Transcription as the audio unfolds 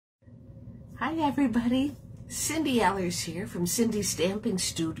Hi everybody, Cindy Allers here from Cindy's Stamping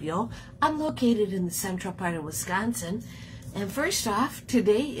Studio. I'm located in the central part of Wisconsin. And first off,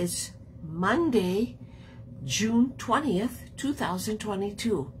 today is Monday, June 20th,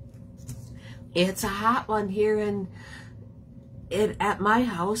 2022. It's a hot one here at my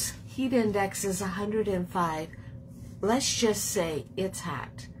house. Heat index is 105. Let's just say it's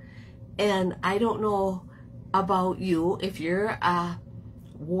hot. And I don't know about you, if you're a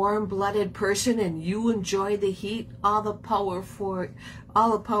warm-blooded person and you enjoy the heat, all the power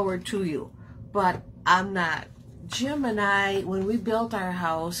to you. But I'm not. Jim and I, when we built our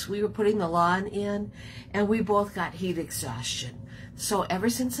house, we were putting the lawn in, and we both got heat exhaustion. So ever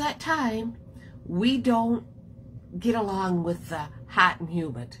since that time, we don't get along with the hot and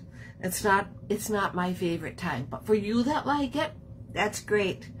humid. It's not my favorite time. But for you that like it, that's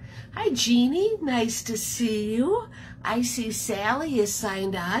great. Hi, Jeannie. Nice to see you. I see Sally is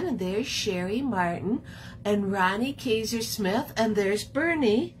signed on, and there's Sherry Martin and Ronnie Kaiser-Smith, and there's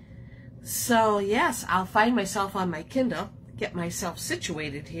Bernie. So, yes, I'll find myself on my Kindle, get myself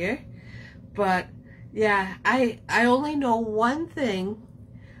situated here. But, yeah, I only know one thing.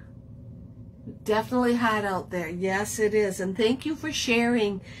 Definitely hot out there. Yes, it is. And thank you for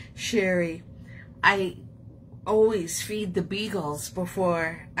sharing, Sherry. I always feed the beagles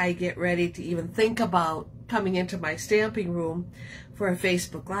before I get ready to even think about coming into my stamping room for a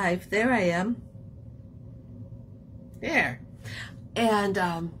Facebook Live. There I am. There. And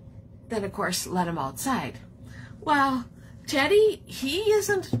then, of course, let him outside. Well, Teddy, he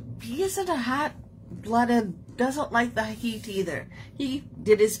isn't a hot-blooded, doesn't like the heat either. He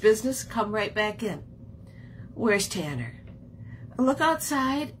did his business, come right back in. Where's Tanner? Look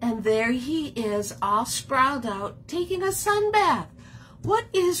outside, and there he is, all sprawled out, taking a sun bath. What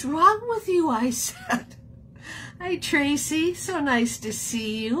is wrong with you? I said. Hi, Tracy. So nice to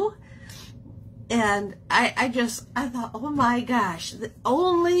see you. And I thought, oh my gosh,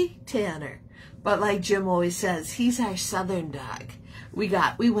 only Tanner. But like Jim always says, he's our southern dog. We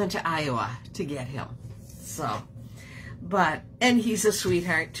went to Iowa to get him. So, and he's a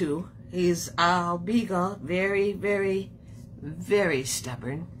sweetheart too. He's a beagle, very, very, very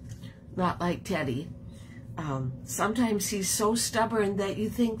stubborn. Not like Teddy. Sometimes he's so stubborn that you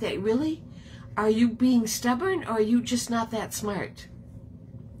think that, really? Are you being stubborn, or are you just not that smart?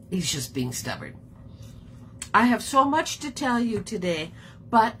 He's just being stubborn. I have so much to tell you today,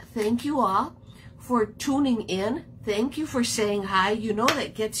 but thank you all for tuning in. Thank you for saying hi. You know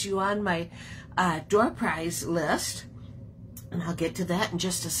that gets you on my door prize list, and I'll get to that in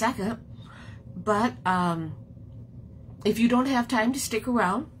just a second. But if you don't have time to stick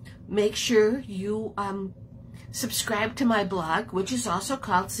around, make sure you subscribe to my blog, which is also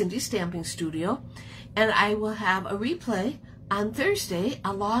called Cindy's Stamping Studio, and I will have a replay on Thursday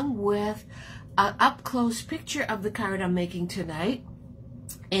along with an up-close picture of the card I'm making tonight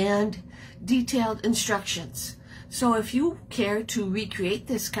and detailed instructions. So if you care to recreate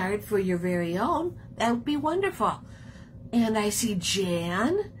this card for your very own, that would be wonderful. And I see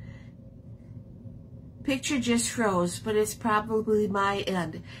Jan. Picture just froze, but it's probably my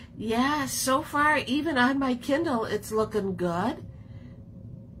end. Yeah, so far, even on my Kindle, it's looking good.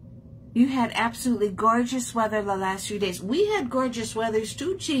 You had absolutely gorgeous weather the last few days. We had gorgeous weathers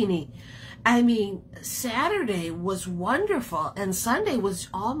too, Jeannie. I mean, Saturday was wonderful, and Sunday was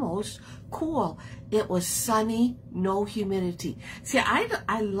almost cool. It was sunny, no humidity. See,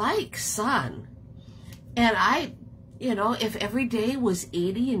 I like sun, and you know, if every day was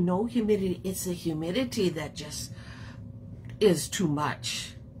 80 and no humidity, it's the humidity that just is too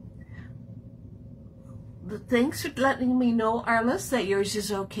much. Thanks for letting me know, Arliss, that yours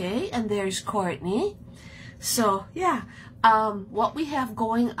is okay. And there's Courtney. So, yeah, what we have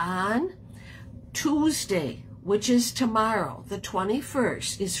going on Tuesday, which is tomorrow, the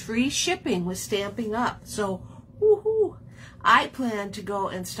 21st, is free shipping with Stamping Up. So, woohoo! I plan to go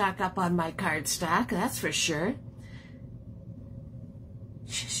and stock up on my card stock, that's for sure.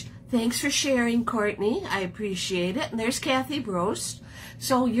 Thanks for sharing, Courtney. I appreciate it. And there's Kathy Brost.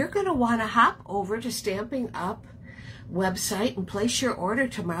 So you're going to want to hop over to Stamping Up website and place your order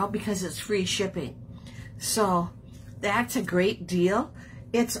tomorrow because it's free shipping. So that's a great deal.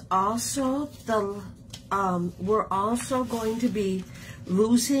 It's also we're also going to be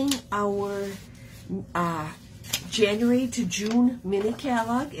losing our January to June mini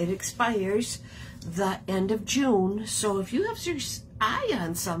catalog. It expires the end of June. So if you have your eye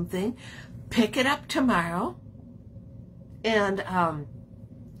on something, pick it up tomorrow. And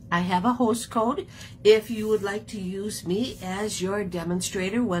I have a host code. If you would like to use me as your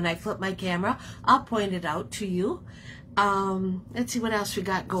demonstrator when I flip my camera, I'll point it out to you. Let's see what else we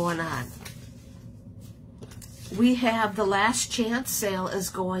got going on. we have the last chance sale is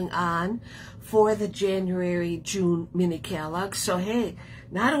going on for the January-June mini catalog. So hey,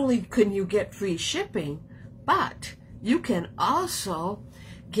 not only can you get free shipping, but you can also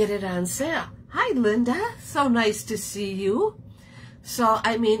get it on sale. Hi, Linda. So nice to see you. So,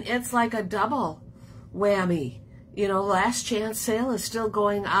 I mean, it's like a double whammy. You know, last chance sale is still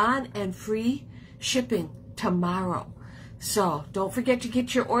going on and free shipping tomorrow. So, don't forget to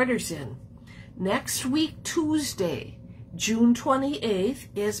get your orders in. Next week, Tuesday, June 28th,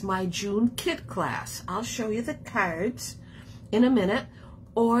 is my June kit class. I'll show you the cards in a minute.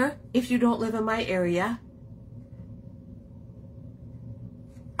 Or, if you don't live in my area,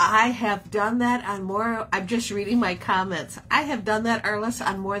 I have done that on more, I'm just reading my comments. I have done that, Arliss,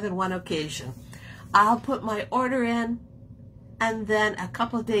 on more than one occasion. I'll put my order in, and then a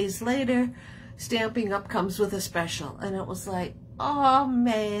couple of days later, Stampin' Up! Comes with a special. And it was like, oh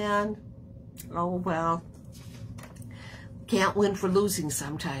man, oh well. Can't win for losing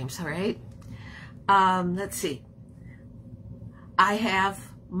sometimes, all right? Let's see. I have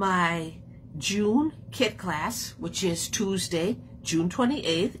my June kit class, which is Tuesday, June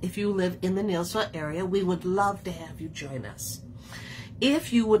 28th. If you live in the Neillsville area, we would love to have you join us.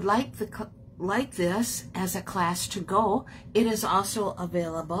 If you would like this as a class to go, it is also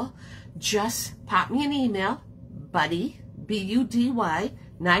available. Just pop me an email, buddy, B-U-D-Y,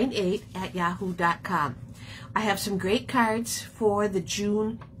 98@yahoo.com. I have some great cards for the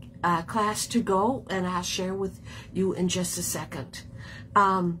June class to go, and I'll share with you in just a second.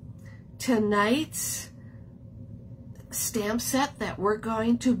 Tonight's stamp set that we're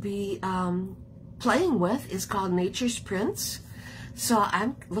going to be playing with is called Nature's Prints. So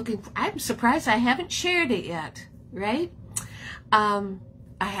I'm surprised I haven't shared it yet, right? I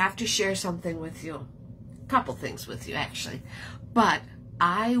have to share something with you. A couple things with you, actually. But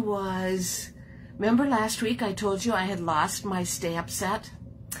remember last week I told you I had lost my stamp set?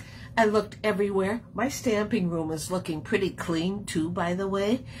 I looked everywhere. My stamping room is looking pretty clean too, by the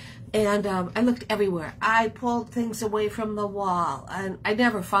way. And I looked everywhere. I pulled things away from the wall, and I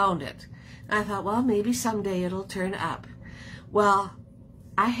never found it. And I thought, well, maybe someday it'll turn up. Well,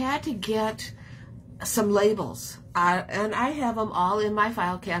 I had to get some labels, and I have them all in my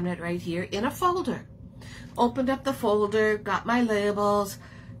file cabinet right here in a folder. Opened up the folder, got my labels,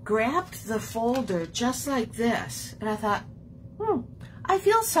 grabbed the folder just like this, and I thought, I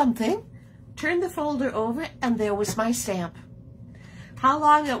feel something. Turned the folder over, and there was my stamp. How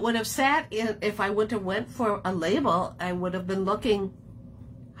long it would have sat if I wouldn't have went for a label, I would have been looking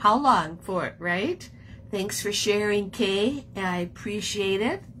how long for it, right? Thanks for sharing, Kay. I appreciate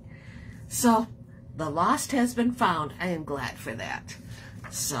it. So, the lost has been found. I am glad for that.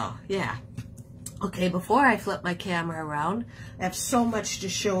 So, yeah. Okay, before I flip my camera around, I have so much to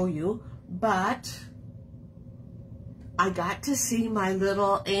show you, but I got to see my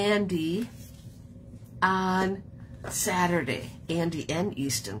little Andy on Saturday. Andy and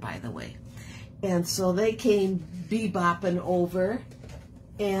Easton, by the way. And so they came bebopping over,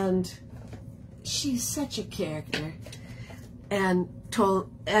 and she's such a character. And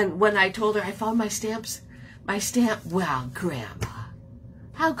when I told her I found my stamp, well, Grandma,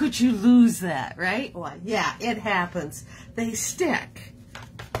 how could you lose that, right? Well, yeah, it happens. They stick.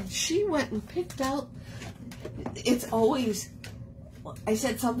 And she went and picked out, it's always, I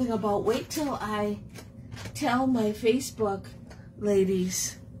said something about wait till I tell my Facebook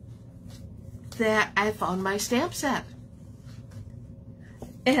ladies that I found my stamp set.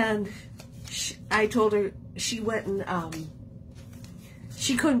 And I told her, she went and,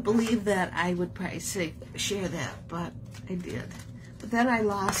 she couldn't believe that I would probably share that, but I did. But then I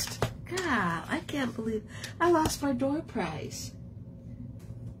lost, God, I can't believe, I lost my door prize.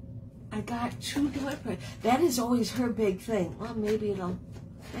 I got 2 door prizes. That is always her big thing. Well, maybe it'll,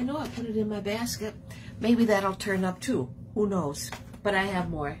 I know I put it in my basket. Maybe that'll turn up too. Who knows? But I have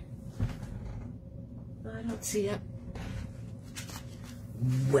more. I don't see it.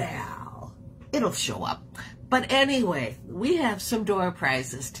 Well, it'll show up. But anyway, we have some door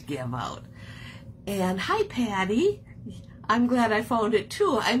prizes to give out. And hi, Patty. I'm glad I found it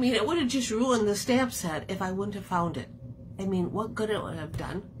too. I mean, it would have just ruined the stamp set if I wouldn't have found it. I mean, what good it would have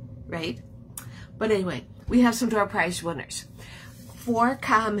done, right? But anyway, we have some door prize winners. 4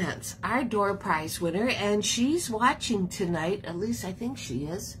 comments. Our door prize winner, and she's watching tonight. At least I think she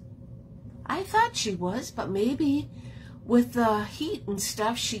is. I thought she was, but maybe with the heat and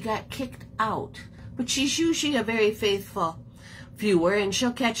stuff, she got kicked out. But she's usually a very faithful viewer, and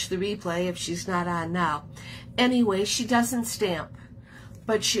she'll catch the replay if she's not on now. Anyway, she doesn't stamp,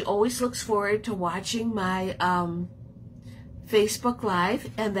 but she always looks forward to watching my Facebook Live,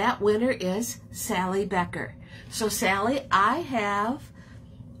 and that winner is Sally Becker. So Sally, I have,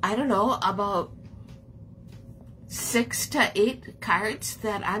 I don't know, about 6 to 8 cards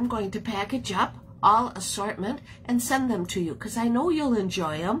that I'm going to package up, all assortment, and send them to you because I know you'll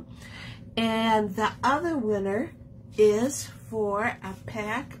enjoy them. And the other winner is for a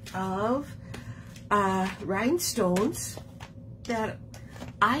pack of rhinestones that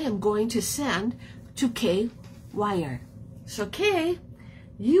I am going to send to Kay Wire. So Kay,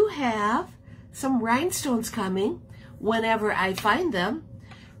 you have some rhinestones coming whenever I find them,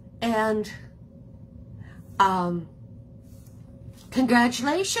 and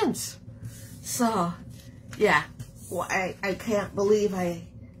congratulations. So yeah, well, I can't believe I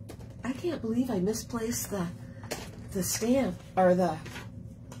misplaced the stamp, or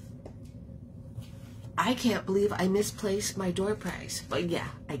I can't believe I misplaced my door prize, but yeah,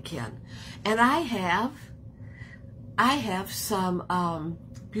 I can. And I have some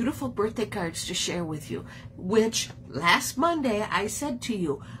beautiful birthday cards to share with you, which last Monday I said to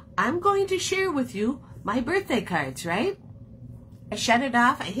you, I'm going to share with you my birthday cards, right? I shut it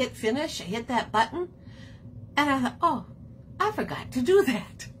off, I hit finish, I hit that button, and I thought, oh, I forgot to do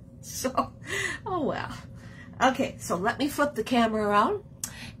that. So, oh well. Okay, so let me flip the camera around,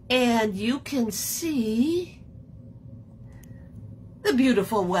 and you can see the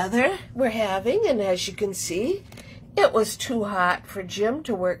beautiful weather we're having. And as you can see, it was too hot for Jim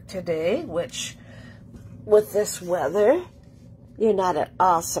to work today, which with this weather, you're not at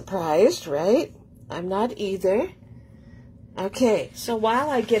all surprised, right? I'm not either. Okay, so while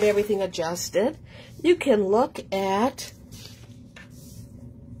I get everything adjusted, you can look at,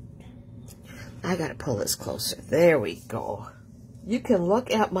 I gotta pull this closer. There we go. You can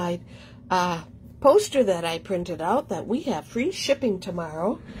look at my poster that I printed out that we have free shipping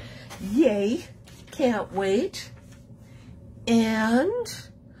tomorrow. Yay, can't wait. And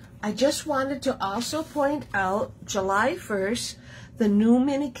I just wanted to also point out, July 1st, the new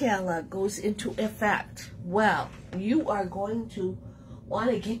mini catalog goes into effect. Well, you are going to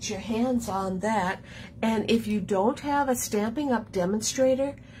want to get your hands on that. And if you don't have a Stampin' Up!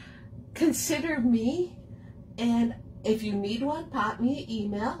 Demonstrator, consider me. And if you need one, pop me an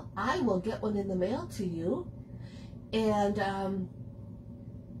email. I will get one in the mail to you. And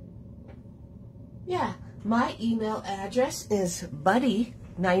yeah, my email address is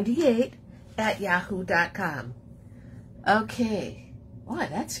buddy98@yahoo.com. Okay. Boy,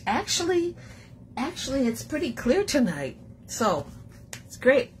 that's actually it's pretty clear tonight. So, it's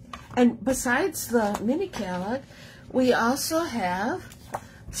great. And besides the mini catalog, we also have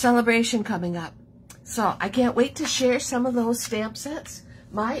Celebration coming up. So, I can't wait to share some of those stamp sets.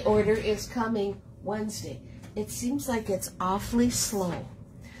 My order is coming Wednesday. It seems like it's awfully slow,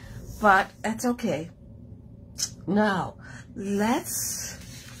 but that's okay. Now, let's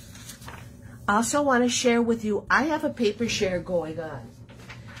also want to share with you, I have a paper share going on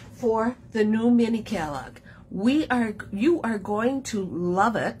for the new mini catalog. You are going to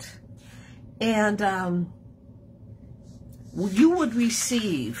love it, and you would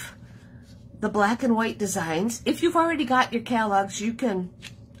receive the black and white designs. If you've already got your catalogs, you can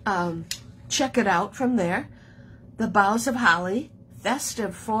check it out from there. The Boughs of Holly,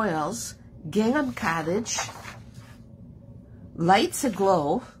 Festive Foils, Gingham Cottage, Lights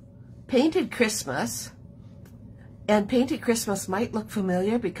Aglow, Painted Christmas. And Painted Christmas might look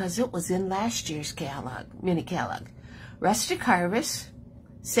familiar because it was in last year's catalog, mini catalog. Rustic Harvest,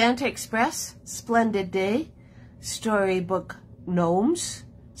 Santa Express, Splendid Day, Storybook Gnomes,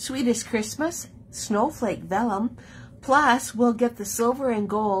 Sweetest Christmas, Snowflake Vellum, plus we'll get the silver and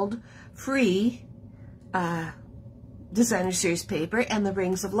gold free designer series paper and the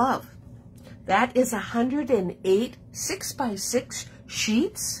Rings of Love. That is 108 6x6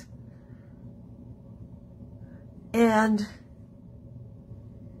 sheets. And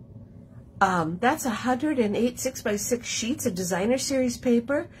that's 108 6x6 sheets of designer series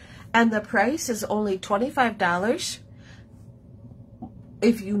paper, and the price is only $25.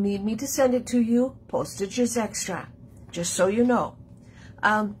 If you need me to send it to you, postage is extra, just so you know.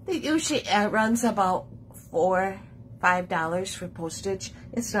 It usually runs about $4-5 for postage.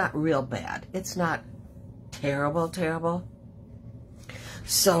 It's not real bad. It's not terrible.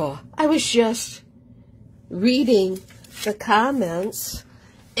 So I was just reading the comments,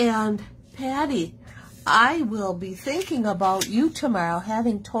 and Patty, I will be thinking about you tomorrow,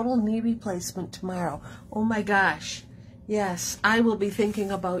 having total knee replacement tomorrow. Oh my gosh. Yes, I will be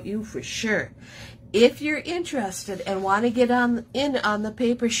thinking about you for sure. If you're interested and want to get in on the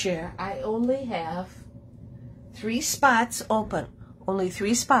paper share, I only have 3 spots open. Only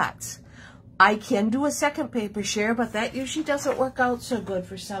 3 spots. I can do a second paper share, but that usually doesn't work out so good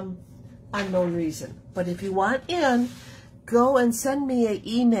for some unknown reason. But if you want in, go and send me an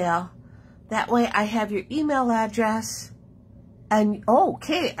email. That way I have your email address. And,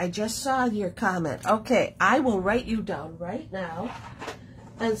 okay, I just saw your comment. Okay, I will write you down right now.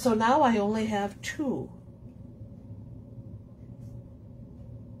 And so now I only have 2.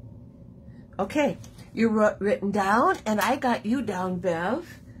 Okay, you're written down, and I got you down,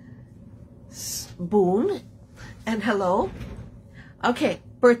 Bev. Boone. And hello. Okay,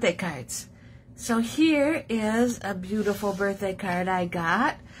 birthday cards. So here is a beautiful birthday card I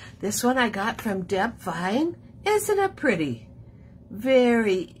got. This one I got from Deb Vine. Isn't it pretty?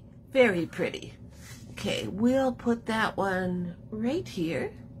 Very, very pretty. Okay, we'll put that one right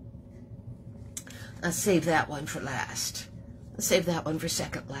here. I'll save that one for last. I'll save that one for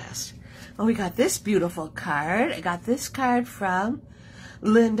second last. Oh, we got this beautiful card. I got this card from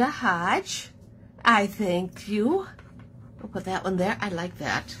Linda Hodge. I thank you. We'll put that one there. I like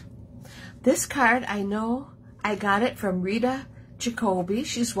that. This card, I know I got it from Rita Jacoby.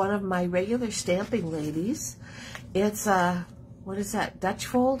 She's one of my regular stamping ladies. It's what is that, Dutch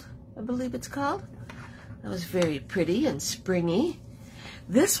fold, I believe it's called. That was very pretty and springy.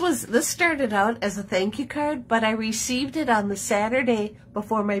 This started out as a thank you card, but I received it on the Saturday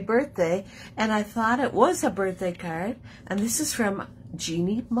before my birthday, and I thought it was a birthday card. And this is from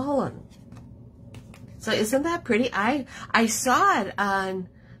Jeannie Mullen. So isn't that pretty? I saw it on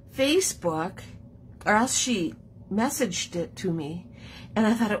Facebook, or else she messaged it to me, and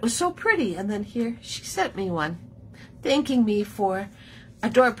I thought it was so pretty. And then here she sent me one, thanking me for a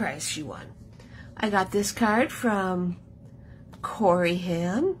door prize she won. I got this card from Corey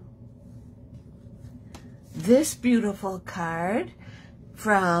Han. This beautiful card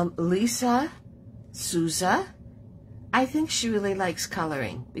from Lisa Souza. I think she really likes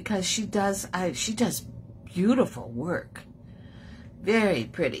coloring because she does beautiful work. Very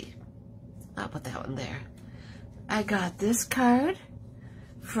pretty. I'll put that one there. I got this card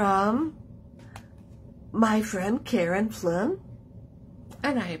from my friend Karen Flynn,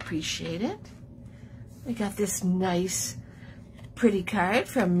 and I appreciate it. I got this nice, pretty card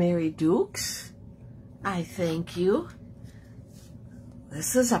from Mary Dukes. I thank you.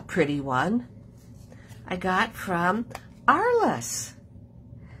 This is a pretty one. I got from Arliss,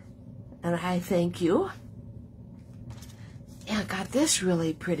 and I thank you. And I got this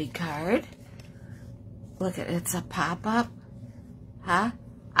really pretty card. Look at it, it's a pop-up. Huh?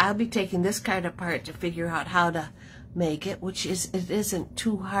 I'll be taking this card apart to figure out how to make it, it isn't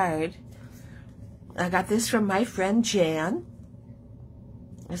too hard. I got this from my friend Jan.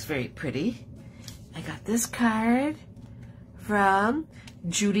 It's very pretty. I got this card from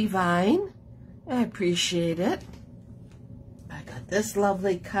Judy Vine. I appreciate it. I got this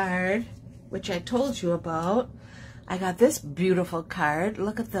lovely card, which I told you about. I got this beautiful card.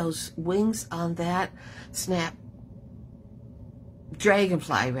 Look at those wings on that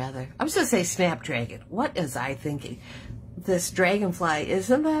dragonfly, rather. I was going to say snapdragon. What is I thinking? This dragonfly,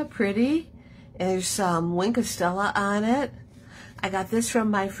 isn't that pretty? There's some Wink of Stella on it. I got this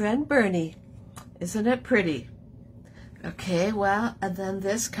from my friend Bernie. Isn't it pretty? Okay, well, and then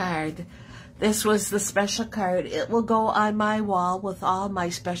this card. This was the special card. It will go on my wall with all my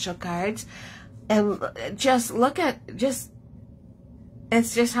special cards. And just look at,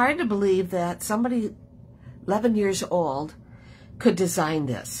 it's just hard to believe that somebody 11 years old could design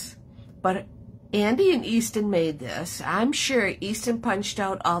this. But Andy and Easton made this. I'm sure Easton punched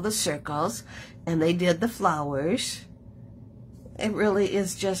out all the circles and they did the flowers. It really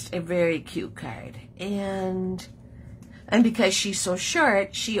is just a very cute card. And because she's so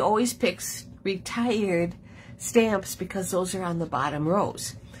short, she always picks retired stamps because those are on the bottom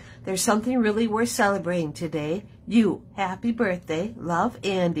rows. There's something really worth celebrating today. You, happy birthday. Love,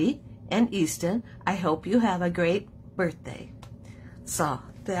 Andy and Easton. I hope you have a great birthday. So,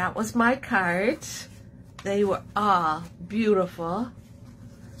 that was my cards. They were all beautiful.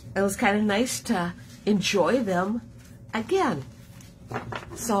 It was kind of nice to enjoy them again.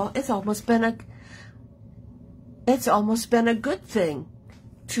 So, it's almost been a good thing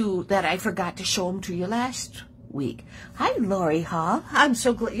that I forgot to show them to you last week. Hi, Lori Hall. I'm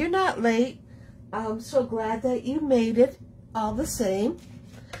so glad you're not late. I'm so glad that you made it all the same.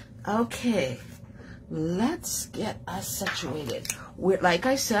 Okay, let's get us situated. Like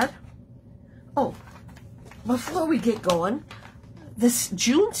I said, before we get going, this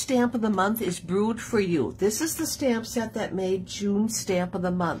June stamp of the month is brewed for you. This is the stamp set that made June stamp of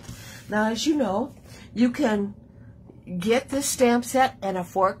the month. Now, as you know, you can get this stamp set and a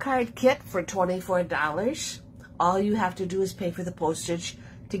 4-card kit for $24. All you have to do is pay for the postage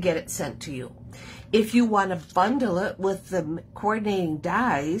to get it sent to you. If you want to bundle it with the coordinating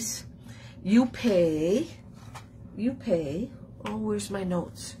dies, you pay, oh, where's my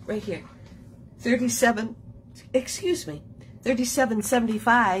notes? Right here.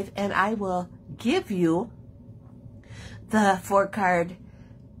 $37.75, and I will give you the 4-card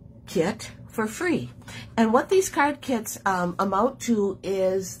kit for free. And what these card kits amount to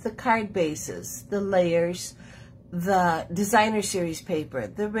is the card bases, the layers, the designer series paper,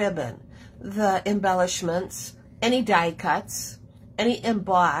 the ribbon, the embellishments, any die cuts, any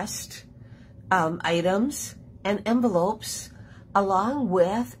embossed items and envelopes, along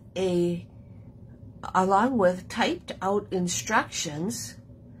with typed out instructions.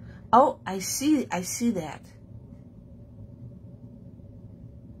 Oh, I see that.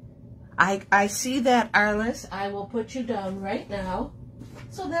 I see that, Arliss. I will put you down right now.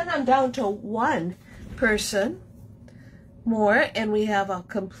 So then I'm down to one person more, and we have a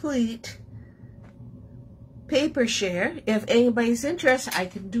complete paper share. If anybody's interested, I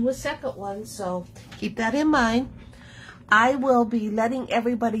can do a second one, so keep that in mind. I will be letting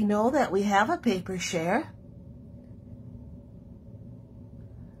everybody know that we have a paper share.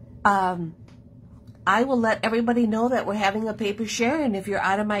 I will let everybody know that we're having a paper share, and if you're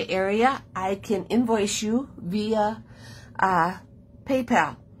out of my area, I can invoice you via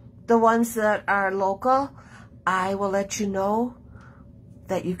PayPal. The ones that are local, I will let you know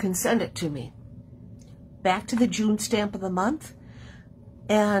that you can send it to me. Back to the June stamp of the month,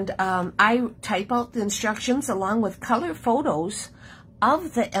 and I type out the instructions along with color photos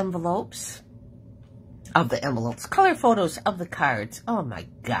of the envelopes, color photos of the cards. Oh my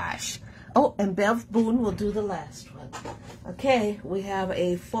gosh. Oh, and Bev Boone will do the last one. Okay, we have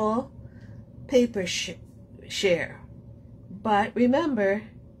a full paper share. But remember,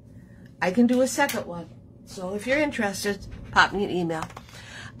 I can do a second one. So if you're interested, pop me an email.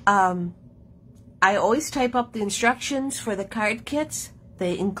 I always type up the instructions for the card kits.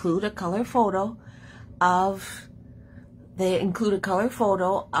 They include a color photo of the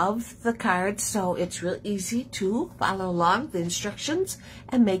cards, so it's real easy to follow along the instructions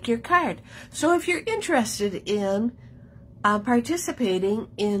and make your card. So if you're interested in participating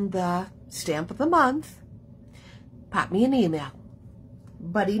in the stamp of the month, pop me an email,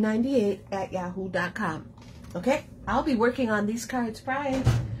 buddy98@yahoo.com. Okay, I'll be working on these cards probably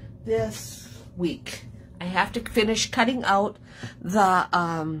this week. I have to finish cutting out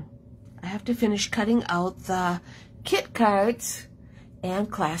the kit cards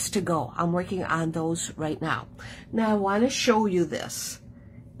and class to go. I'm working on those right now. Now I want to show you this.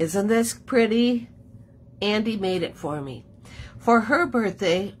 Isn't this pretty? Andy made it for me. For her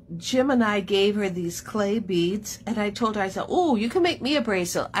birthday, Jim and I gave her these clay beads, and I told her, I said, oh, you can make me a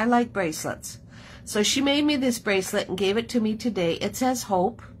bracelet. I like bracelets. So she made me this bracelet and gave it to me today. It says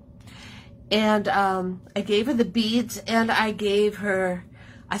Hope. And I gave her the beads, and I gave her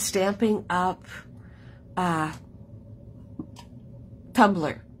a Stampin' Up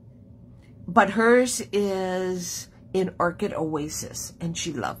tumbler, but hers is in Orchid Oasis, and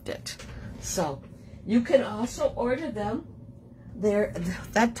she loved it. So you can also order them.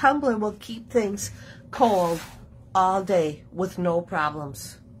 That tumbler will keep things cold all day with no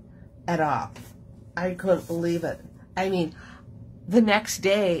problems at all. I couldn't believe it. I mean, the next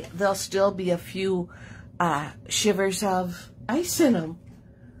day there'll still be a few shivers of ice in them.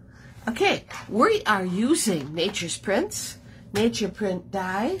 Okay, we are using Nature's Prints, Nature Print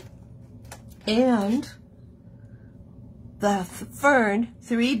die, and the Fern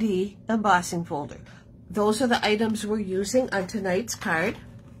 3D embossing folder. Those are the items we're using on tonight's card.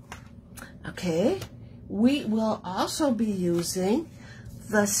 Okay, we will also be using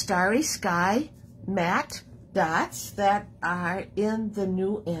the Starry Sky matte dots that are in the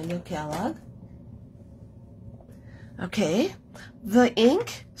new annual catalog. Okay, the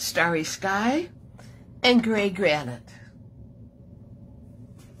ink, Starry Sky, and Gray Granite.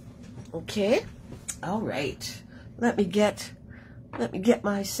 Okay, all right. Let me get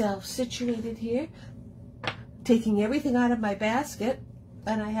myself situated here. Taking everything out of my basket,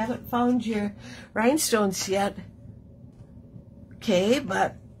 and I haven't found your rhinestones yet. Okay,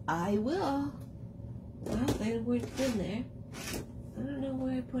 but I will. Well, they weren't in there. I don't know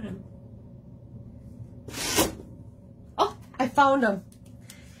where I put them. Oh, I found them.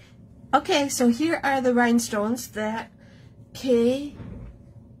 Okay, so here are the rhinestones that Kay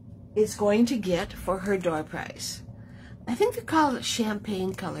is going to get for her door prize. I think they call it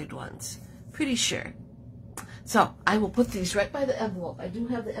champagne colored ones. Pretty sure. So I will put these right by the envelope. I do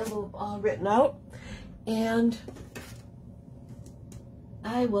have the envelope all written out, and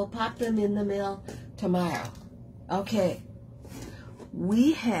I will pop them in the mail tomorrow. Okay.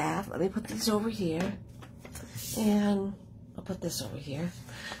 we have, let me put these over here, and I'll put this over here.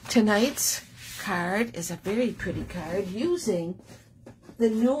 Tonight's card is a very pretty card using the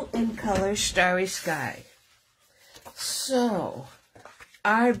New in Color Starry Sky. So,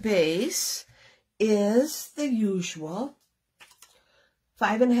 our base is the usual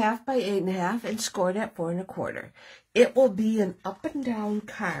 5.5 by 8.5 and scored at 4 1/4. It will be an up and down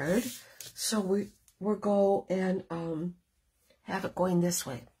card, so we'll go and have it going this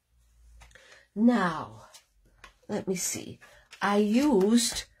way. Now, let me see. I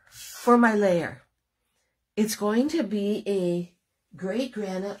used for my layer, it's going to be a gray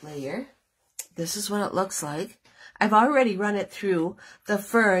granite layer. This is what it looks like. I've already run it through the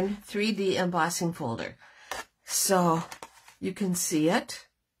Fern 3D embossing folder, so you can see it.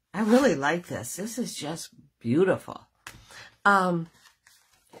 I really like this. This is just beautiful. Now,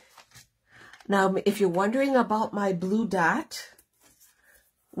 if you're wondering about my blue dot,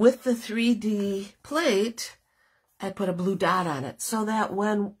 with the 3D plate, I put a blue dot on it so that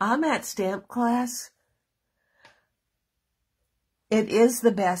when I'm at stamp class, it is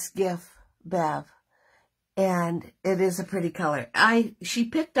the best gift, Bev, and it is a pretty color. She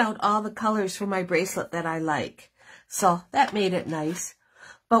picked out all the colors for my bracelet that I like, so that made it nice.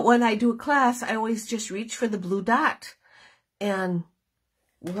 But when I do a class, I always just reach for the blue dot, and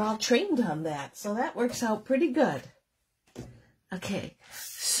we're all trained on that, so that works out pretty good. Okay,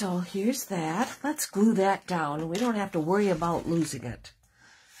 so here's that. Let's glue that down, and we don't have to worry about losing it.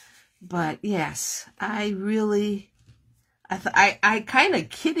 But yes, I kind of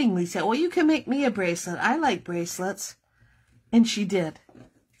kiddingly said, well, you can make me a bracelet. I like bracelets. And she did.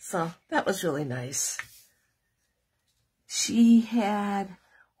 So that was really nice. She had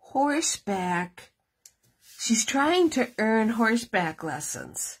horseback. She's trying to earn horseback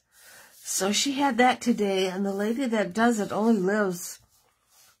lessons. So she had that today, and the lady that does it only lives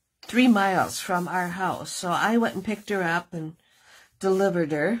 3 miles from our house. So I went and picked her up and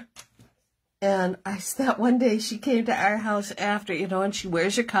delivered her. And that one day she came to our house after, you know, and she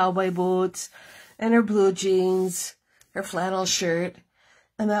wears her cowboy boots and her blue jeans, her flannel shirt.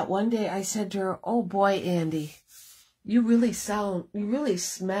 And that one day I said to her, oh boy, Andy, you really smell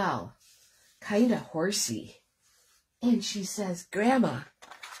kind of horsey. And she says, Grandma,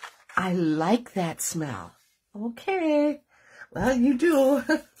 I like that smell. Okay, well, you do.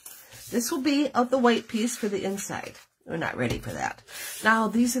 This will be of the white piece for the inside. We're not ready for that. Now,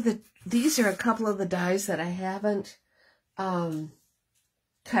 these are a couple of the dies that I haven't cut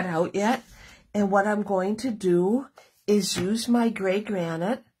out yet. And what I'm going to do is use my gray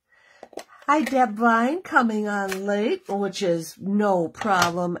granite. Hi, Deb Vine, coming on late, which is no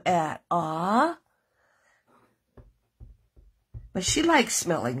problem at all. But she likes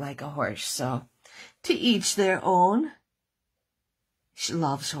smelling like a horse, so to each their own. She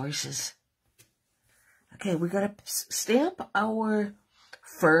loves horses. Okay, we're going to stamp our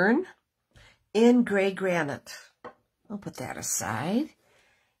fern in gray granite. I'll put that aside.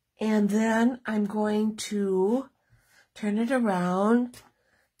 And then I'm going to turn it around,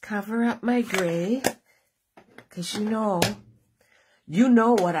 cover up my gray, because you know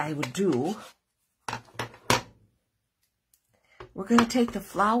what I would do. We're going to take the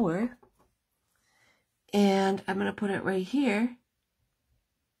flower, and I'm going to put it right here,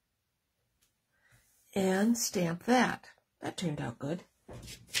 and stamp that. That turned out good.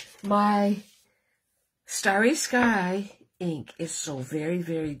 My Starry Sky ink is so very,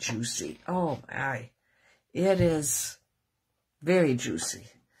 very juicy. Oh my, it is very juicy.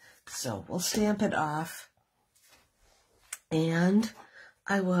 So we'll stamp it off, and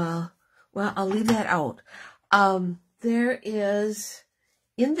I'll leave that out. There is,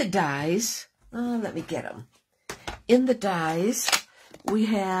 in the dies, let me get them. In the dies, we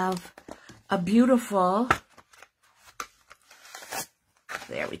have a beautiful,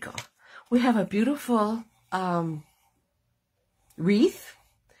 there we go. We have a beautiful wreath,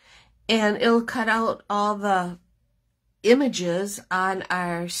 and it'll cut out all the images on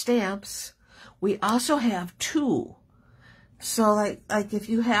our stamps. We also have 2. So like if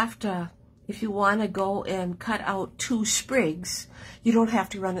you want to go and cut out 2 sprigs, you don't have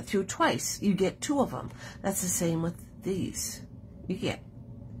to run it through twice. You get 2 of them. That's the same with these. You get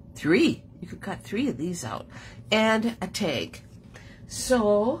 3. You could cut 3 of these out. And a tag.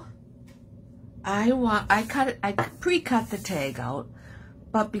 So I pre-cut the tag out,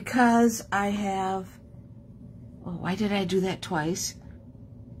 but because I have, oh, why did I do that twice?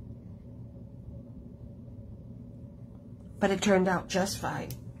 But it turned out just fine.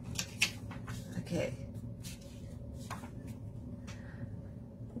 Okay.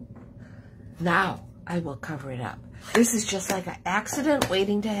 Now I will cover it up. This is just like an accident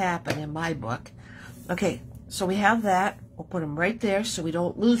waiting to happen in my book. Okay, so we have that. We'll put them right there so we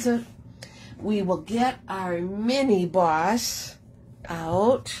don't lose it. We will get our mini boss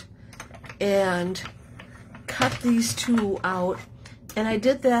out and cut these two out. And I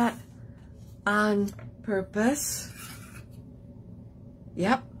did that on purpose.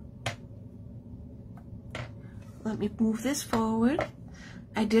 Yep. Let me move this forward.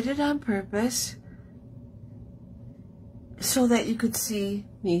 I did it on purpose so that you could see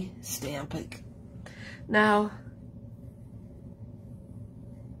me stamping. Now,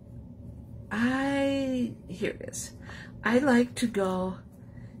 here it is. I like to go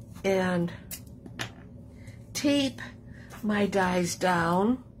and tape my dies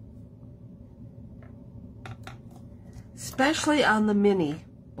down, especially on the mini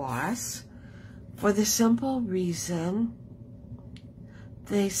boss, for the simple reason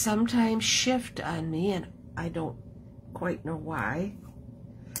they sometimes shift on me and I don't quite know why.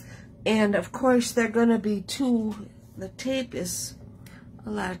 And of course they're going to be the tape is a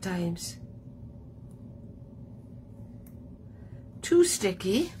lot of times too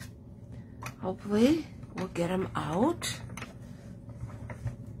sticky. Hopefully we'll get them out.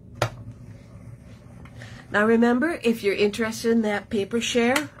 Now remember, if you're interested in that paper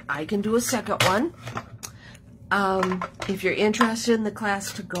share, I can do a second one. If you're interested in the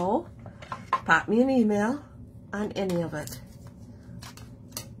class to go, pop me an email on any of it.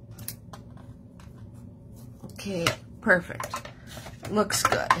 Okay, perfect. Looks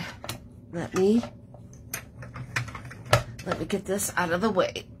good. Let me get this out of the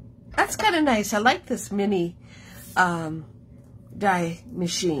way. That's kind of nice. I like this mini die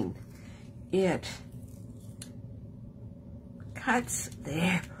machine. It cuts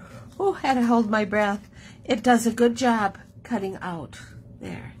there. Oh, had to hold my breath. It does a good job cutting out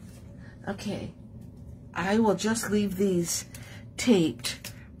there. Okay, I will just leave these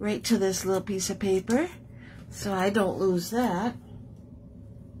taped right to this little piece of paper so I don't lose that.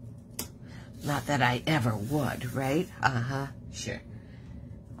 Not that I ever would, right? Sure.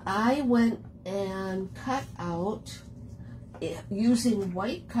 I went and cut out, using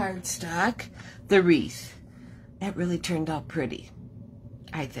white cardstock, the wreath. That really turned out pretty,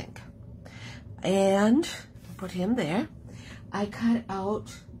 I think. And put him there. I cut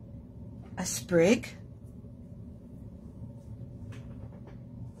out a sprig.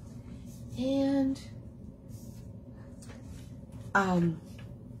 And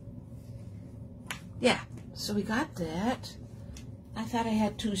yeah, so we got that. I thought I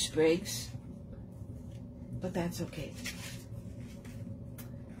had 2 sprigs, but that's okay.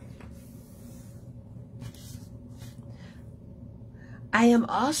 I am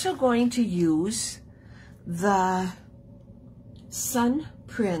also going to use the sun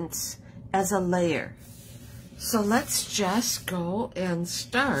prints as a layer. So let's just go and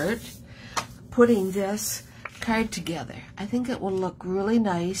start putting this card together. I think it will look really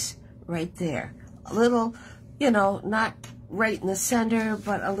nice right there. A little, you know, not right in the center,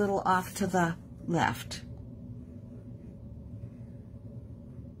 but a little off to the left.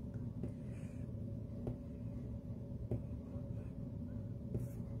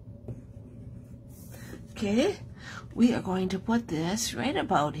 Okay, we are going to put this right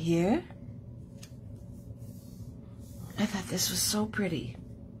about here. I thought this was so pretty.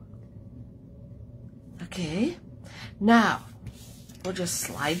 Okay, now we'll just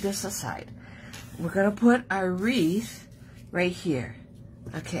slide this aside. We're going to put our wreath right here.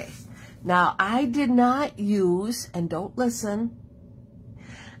 Okay, now I did not use, and don't listen,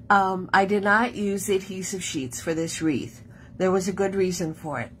 I did not use the adhesive sheets for this wreath. There was a good reason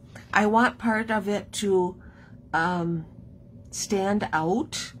for it. I want part of it to stand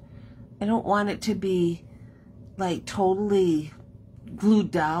out. I don't want it to be like totally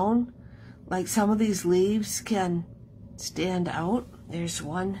glued down. Like some of these leaves can stand out. There's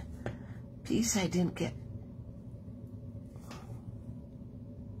one piece I didn't get.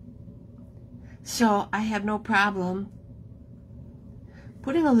 So I have no problem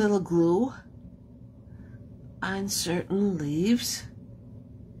putting a little glue on certain leaves.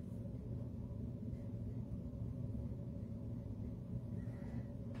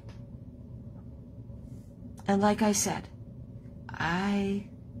 And like I said,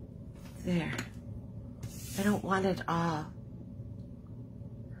 there. I don't want it all.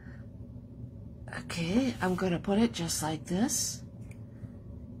 Okay, I'm going to put it just like this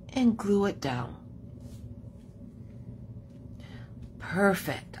and glue it down.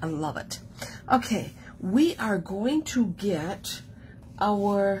 Perfect. I love it. Okay, we are going to get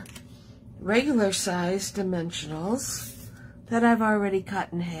our regular size dimensionals that I've already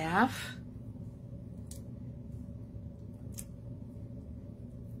cut in half.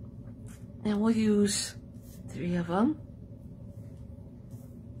 And we'll use 3 of them.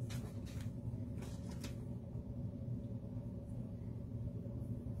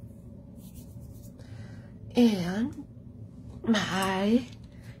 And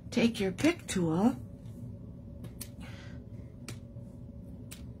take your pick tool,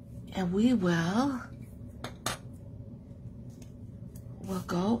 and we'll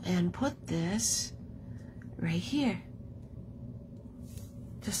go and put this right here,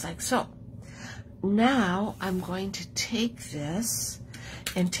 just like so. Now I'm going to take this,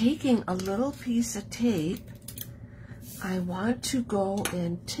 and taking a little piece of tape, I want to go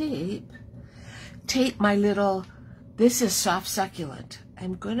and tape my little, this is soft succulent.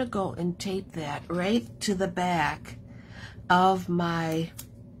 I'm going to go and tape that right to the back of my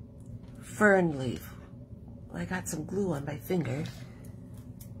fern leaf. I got some glue on my finger.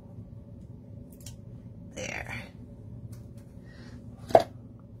 There.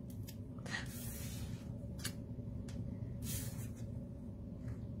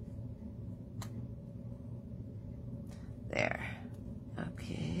 There.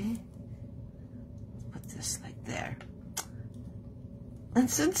 Okay. Put this like there. And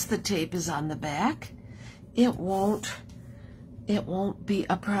since the tape is on the back, it won't be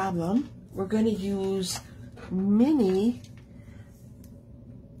a problem. We're going to use mini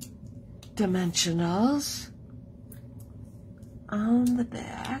dimensionals on the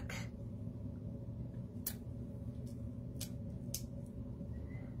back.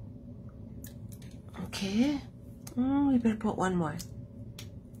 Okay. We better put one more.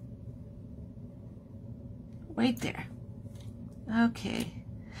 Right there. Okay.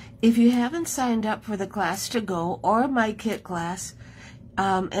 If you haven't signed up for the class to go or my kit class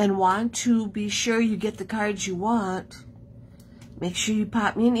and want to be sure you get the cards you want, make sure you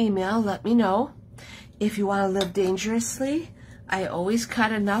pop me an email. Let me know. If you want to live dangerously, I always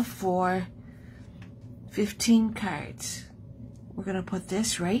cut enough for 15 cards. We're going to put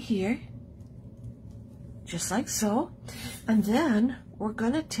this right here, just like so. And then we're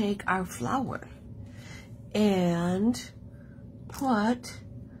going to take our flower and put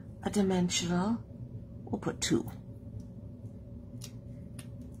a dimensional. We'll put 2.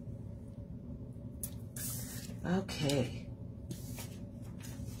 Okay.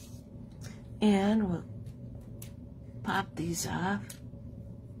 And we'll pop these off.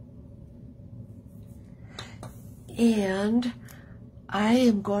 And I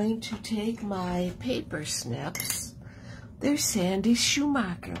am going to take my paper snips. There's Sandy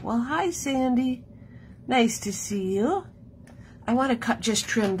Schumacher. Well, hi, Sandy. Nice to see you. I want to just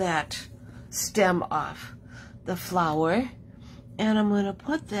trim that stem off the flower. And I'm going to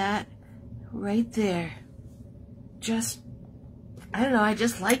put that right there. I don't know, I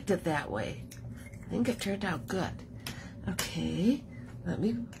just liked it that way. I think it turned out good. Okay, let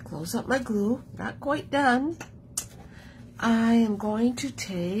me close up my glue. Not quite done. I am going to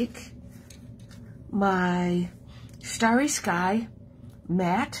take my Starry Sky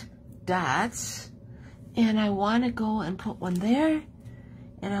matte dots, and I want to go and put one there,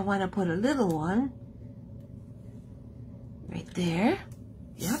 and I want to put a little one right there.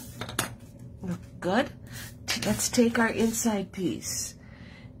 Yep, look good. Let's take our inside piece,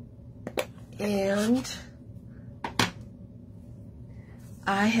 and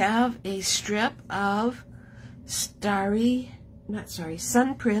I have a strip of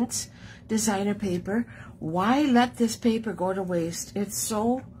Sun Prints designer paper. Why let this paper go to waste? It's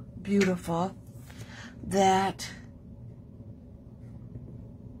so beautiful that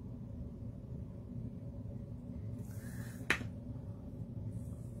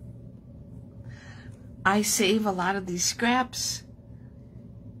I save a lot of these scraps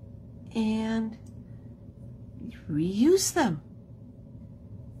and reuse them.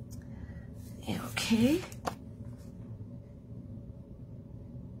 Okay.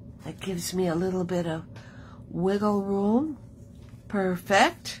 That gives me a little bit of wiggle room.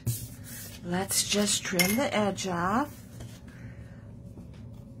 Perfect. Let's just trim the edge off.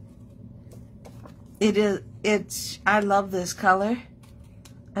 I love this color.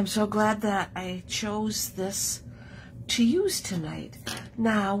 I'm so glad that I chose this to use tonight.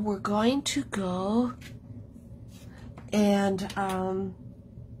 Now we're going to go and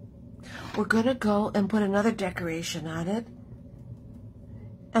we're going to go and put another decoration on it.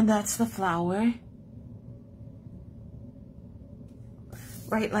 And that's the flower.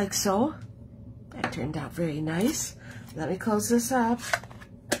 Right like so. That turned out very nice. Let me close this up.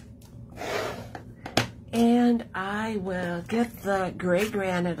 And I will get the gray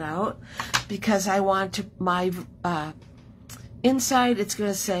granite out because I want to, my inside it's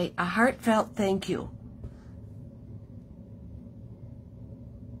going to say a heartfelt thank you.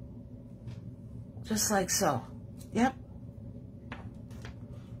 Just like so. Yep.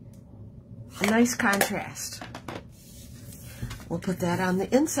 A nice contrast. We'll put that on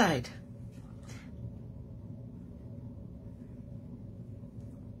the inside.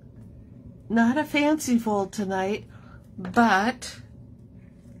 Not a fancy fold tonight, but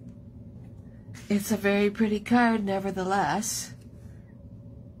it's a very pretty card nevertheless.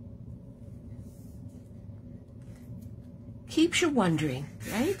 Keeps you wondering,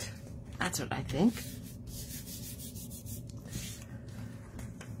 right? That's what I think.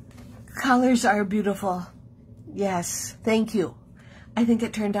 Colors are beautiful. Yes, thank you. I think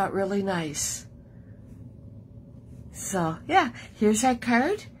it turned out really nice. So, yeah, here's our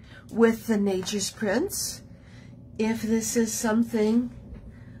card with the Nature's Prints. If this is something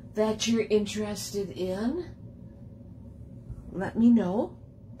that you're interested in, let me know.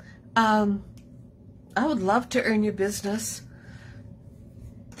 I would love to earn your business.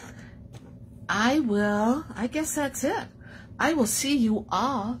 I guess that's it. I will see you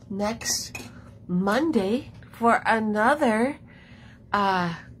all next Monday for another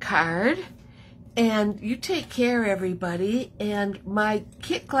card. And you take care, everybody. And my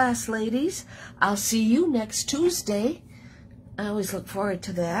kit class ladies, I'll see you next Tuesday. I always look forward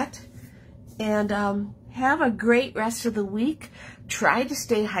to that. And have a great rest of the week. Try to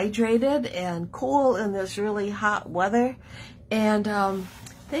stay hydrated and cool in this really hot weather. And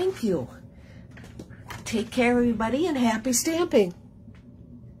thank you. Take care, everybody, and happy stamping.